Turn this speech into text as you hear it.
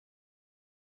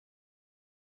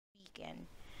weekend.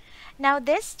 Now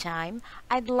this time,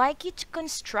 I'd like you to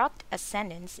construct a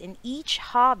sentence in each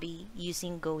hobby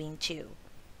using going to.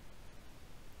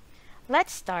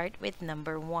 Let's start with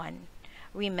number 1.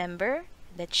 Remember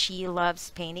that she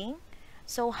loves painting?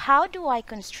 So how do I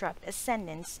construct a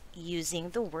sentence using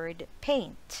the word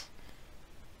paint?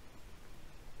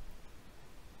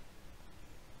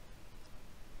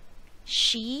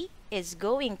 She is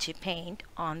going to paint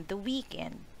on the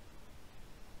weekend.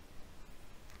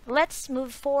 Let's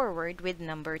move forward with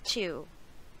number 2.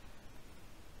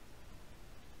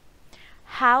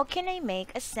 How can I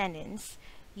make a sentence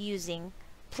using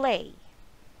play?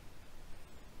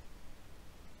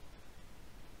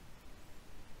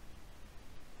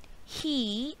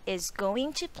 He is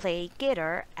going to play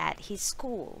guitar at his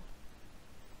school.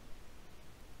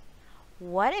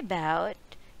 What about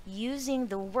using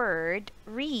the word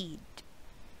read?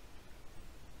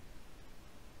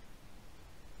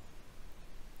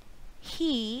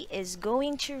 He is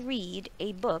going to read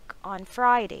a book on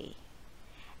Friday.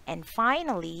 And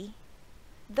finally,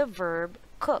 the verb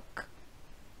cook.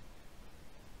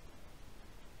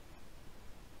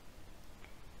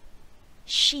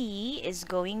 She is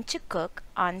going to cook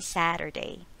on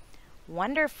Saturday.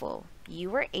 Wonderful! You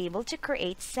were able to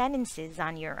create sentences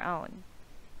on your own.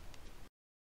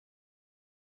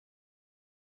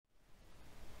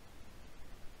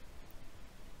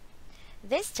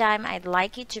 This time, I'd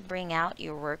like you to bring out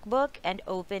your workbook and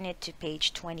open it to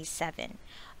page 27.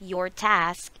 Your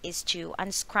task is to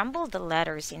unscramble the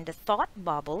letters in the thought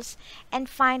bubbles and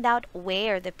find out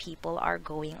where the people are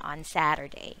going on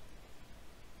Saturday.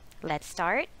 Let's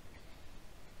start.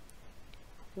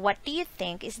 What do you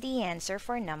think is the answer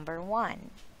for number 1?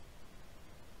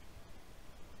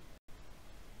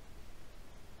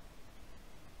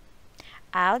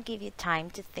 I'll give you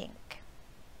time to think.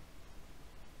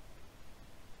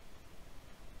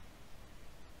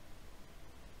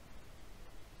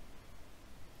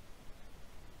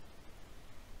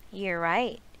 You're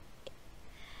right.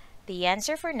 The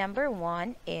answer for number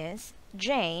 1 is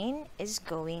Jane is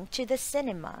going to the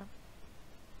cinema.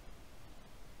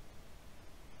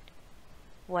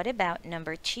 What about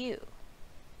number 2?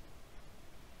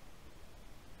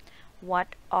 What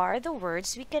are the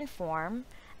words we can form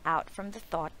out from the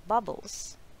thought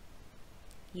bubbles?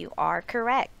 You are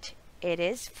correct. It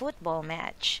is football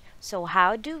match. So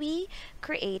how do we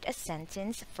create a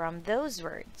sentence from those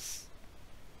words?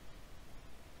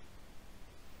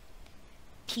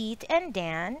 Pete and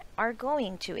Dan are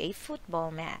going to a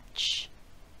football match.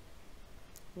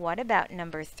 What about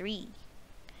number 3?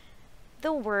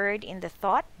 The word in the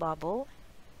thought bubble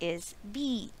is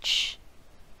beach.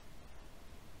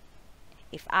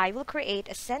 If I will create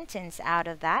a sentence out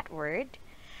of that word,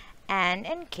 Anne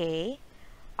and Kay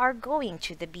are going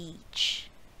to the beach.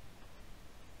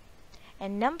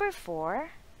 And number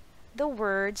 4, the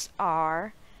words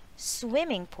are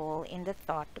swimming pool in the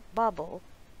thought bubble.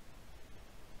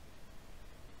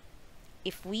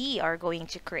 If we are going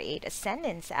to create a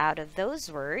sentence out of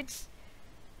those words,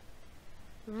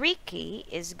 Ricky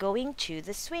is going to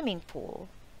the swimming pool.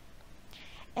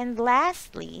 And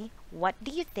lastly, what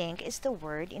do you think is the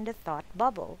word in the thought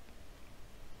bubble?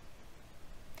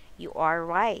 You are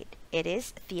right. It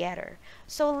is theater.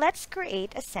 So let's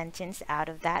create a sentence out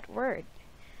of that word.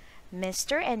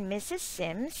 Mr. and Mrs.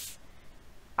 Sims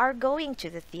are going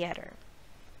to the theater.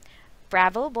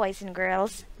 Bravo, boys and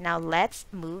girls. Now let's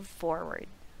move forward.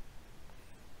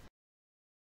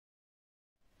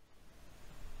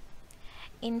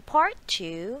 In part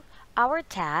 2, our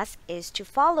task is to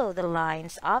follow the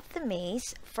lines of the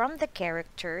maze from the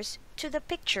characters to the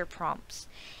picture prompts.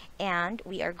 And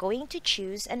we are going to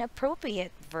choose an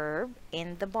appropriate verb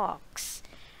in the box.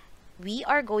 We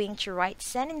are going to write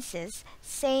sentences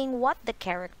saying what the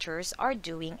characters are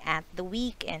doing at the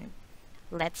weekend.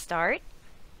 Let's start.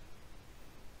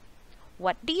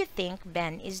 What do you think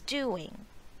Ben is doing?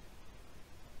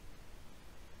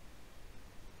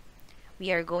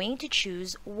 We are going to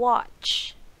choose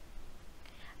watch.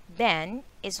 Ben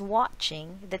is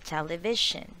watching the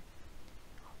television.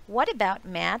 What about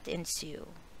Matt and Sue?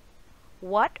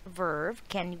 What verb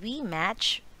can we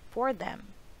match for them?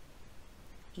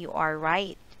 You are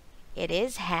right. It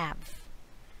is have.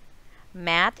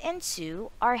 Matt and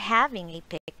Sue are having a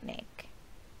picnic.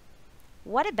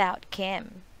 What about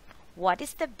Kim? What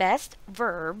is the best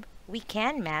verb we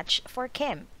can match for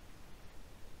Kim?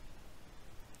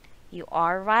 You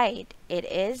are right. It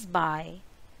is buy.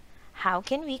 How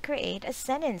can we create a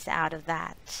sentence out of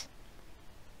that?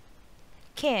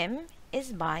 Kim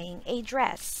is buying a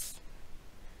dress.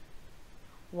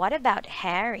 What about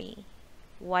Harry?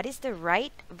 What is the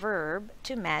right verb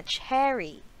to match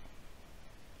Harry?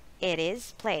 It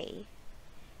is play.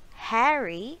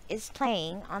 Harry is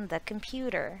playing on the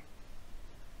computer.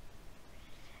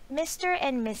 Mr.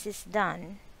 and Mrs.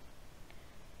 Dunn,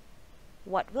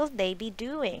 what will they be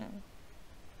doing?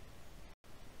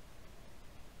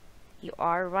 You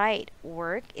are right.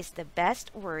 Work is the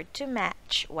best word to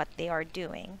match what they are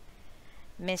doing.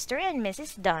 Mr. and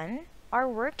Mrs. Dunn are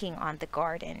working on the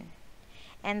garden.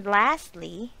 And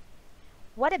lastly,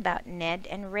 what about Ned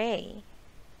and Ray?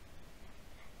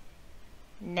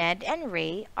 Ned and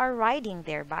Ray are riding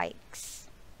their bikes.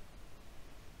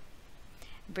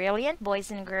 Brilliant,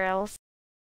 boys and girls.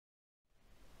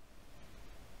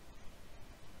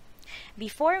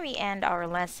 Before we end our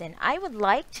lesson, I would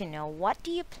like to know, what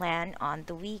do you plan on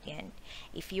the weekend?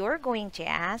 If you're going to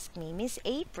ask me, Miss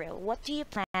April, what do you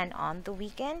plan on the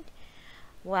weekend?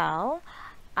 Well,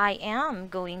 I am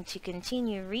going to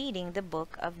continue reading the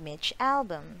book of Mitch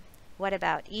Albom. What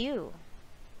about you?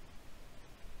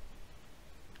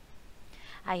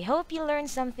 I hope you learned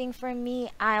something from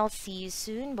me. I'll see you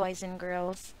soon, boys and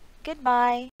girls.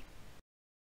 Goodbye.